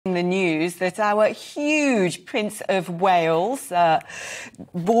in the news that our huge Prince of Wales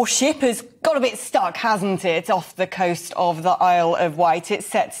warship has got a bit stuck, hasn't it, off the coast of the Isle of Wight. It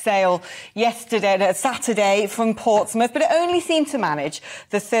set sail Saturday from Portsmouth, but it only seemed to manage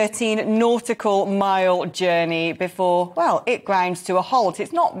the 13 nautical mile journey before, well, it ground to a halt.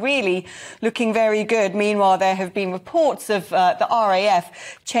 It's not really looking very good. Meanwhile, there have been reports of the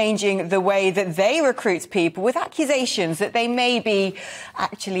RAF changing the way that they recruit people, with accusations that they may be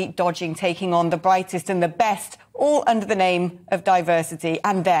actually dodging taking on the brightest and the best, all under the name of diversity.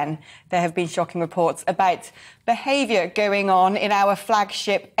 And then there have been shocking reports about behaviour going on in our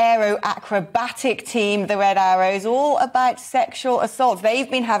flagship aero-acrobatic team, the Red Arrows, all about sexual assault. They've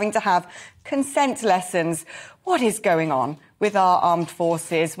been having to have consent lessons. What is going on with our armed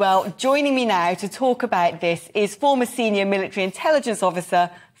forces? Well, joining me now to talk about this is former senior military intelligence officer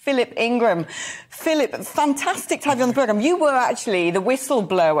Philip Ingram. Philip, fantastic to have you on the programme. You were actually the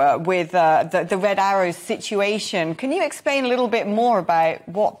whistleblower with the Red Arrows situation. Can you explain a little bit more about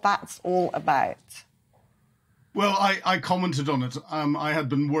what that's all about? Well, I commented on it. I had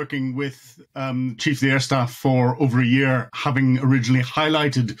been working with Chief of the Air Staff for over a year, having originally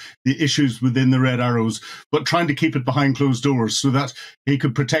highlighted the issues within the Red Arrows, but trying to keep it behind closed doors so that he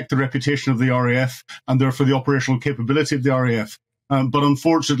could protect the reputation of the RAF and therefore the operational capability of the RAF. But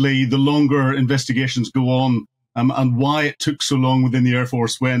unfortunately, the longer investigations go on, and why it took so long within the Air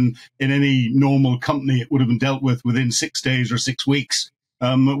Force when in any normal company it would have been dealt with within 6 days or 6 weeks.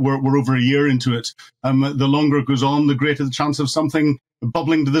 We're over a year into it. The longer it goes on, the greater the chance of something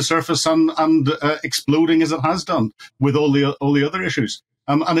bubbling to the surface and exploding as it has done with all the other issues.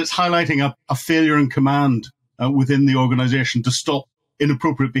 And it's highlighting a failure in command within the organisation to stop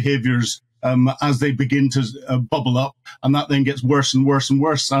inappropriate behaviours as they begin to bubble up, and that then gets worse and worse and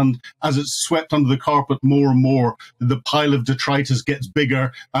worse. And as it's swept under the carpet more and more, the pile of detritus gets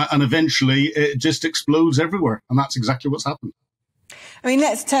bigger, and eventually it just explodes everywhere. And that's exactly what's happened. I mean,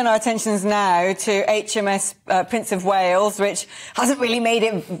 let's turn our attentions now to HMS Prince of Wales, which hasn't really made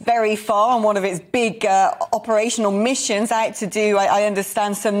it very far on one of its big operational missions, out to do, I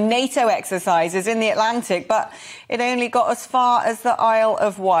understand, some NATO exercises in the Atlantic, but it only got as far as the Isle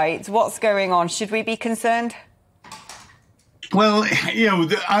of Wight. What's going on? Should we be concerned? Well,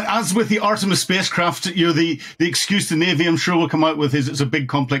 as with the Artemis spacecraft, the excuse the Navy, I'm sure, will come out with is it's a big,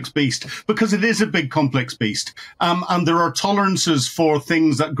 complex beast, because it is a big, complex beast. And there are tolerances for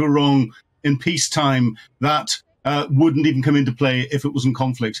things that go wrong in peacetime that wouldn't even come into play if it was in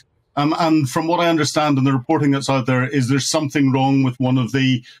conflict. And from what I understand and the reporting that's out there is there's something wrong with one of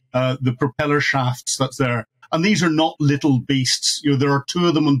the propeller shafts that's there. And these are not little beasts. There are 2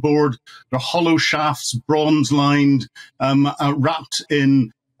 of them on board. They're hollow shafts, bronze-lined, wrapped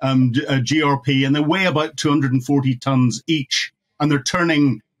in GRP, and they weigh about 240 tons each. And they're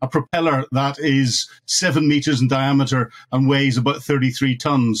turning a propeller that is 7 meters in diameter and weighs about 33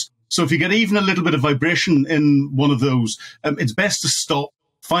 tons. So if you get even a little bit of vibration in one of those, it's best to stop,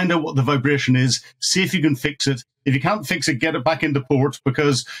 find out what the vibration is, see if you can fix it. If you can't fix it, get it back into port,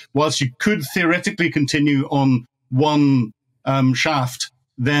 because whilst you could theoretically continue on one shaft,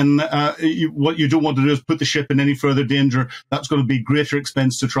 then what you don't want to do is put the ship in any further danger. That's going to be greater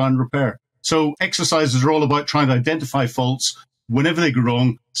expense to try and repair. So exercises are all about trying to identify faults. Whenever they go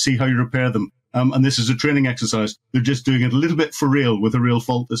wrong, see how you repair them. And this is a training exercise. They're just doing it a little bit for real with a real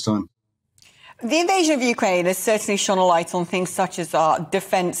fault this time. The invasion of Ukraine has certainly shone a light on things such as our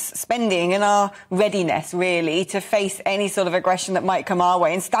defence spending and our readiness, really, to face any sort of aggression that might come our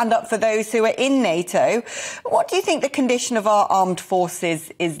way and stand up for those who are in NATO. What do you think the condition of our armed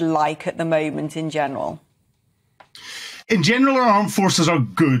forces is like at the moment in general? In general, our armed forces are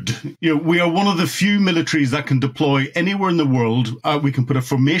good. We are one of the few militaries that can deploy anywhere in the world. We can put a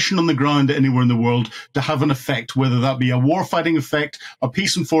formation on the ground anywhere in the world to have an effect, whether that be a warfighting effect, a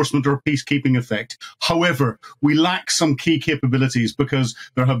peace enforcement or a peacekeeping effect. However, we lack some key capabilities because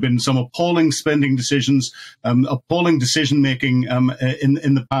there have been some appalling spending decisions, appalling decision-making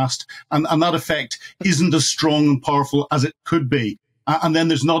in the past, and that effect isn't as strong and powerful as it could be. And then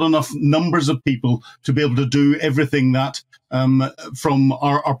there's not enough numbers of people to be able to do everything that, from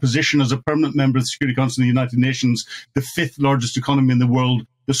our position as a permanent member of the Security Council of the United Nations, the 5th largest economy in the world,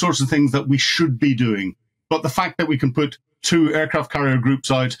 the sorts of things that we should be doing. But the fact that we can put 2 aircraft carrier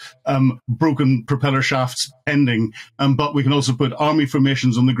groups out, broken propeller shafts pending, but we can also put army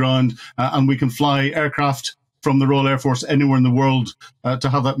formations on the ground, and we can fly aircraft from the Royal Air Force anywhere in the world to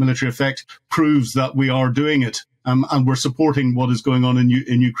have that military effect, proves that we are doing it. And we're supporting what is going on in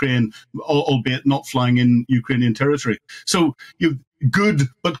Ukraine, albeit not flying in Ukrainian territory. So good,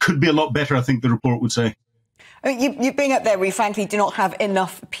 but could be a lot better, I think the report would say. I mean, you bring up there we frankly do not have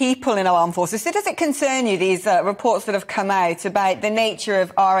enough people in our armed forces. So does it concern you, these reports that have come out about the nature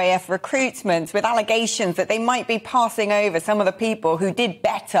of RAF recruitment, with allegations that they might be passing over some of the people who did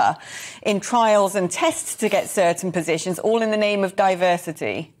better in trials and tests to get certain positions, all in the name of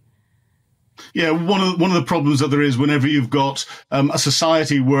diversity? Yeah, one of the problems that there is whenever you've got a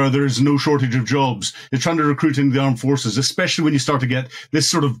society where there is no shortage of jobs, you're trying to recruit into the armed forces, especially when you start to get this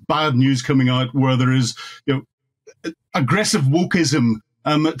sort of bad news coming out where there is, aggressive wokeism,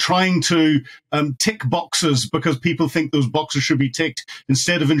 trying to tick boxes because people think those boxes should be ticked,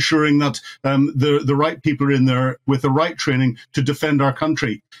 instead of ensuring that the right people are in there with the right training to defend our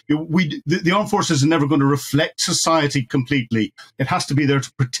country. The armed forces are never going to reflect society completely. It has to be there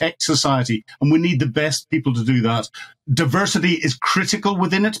to protect society, and we need the best people to do that. Diversity is critical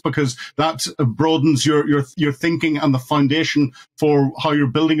within it because that broadens your thinking and the foundation for how you're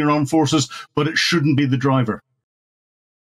building your armed forces, but it shouldn't be the driver.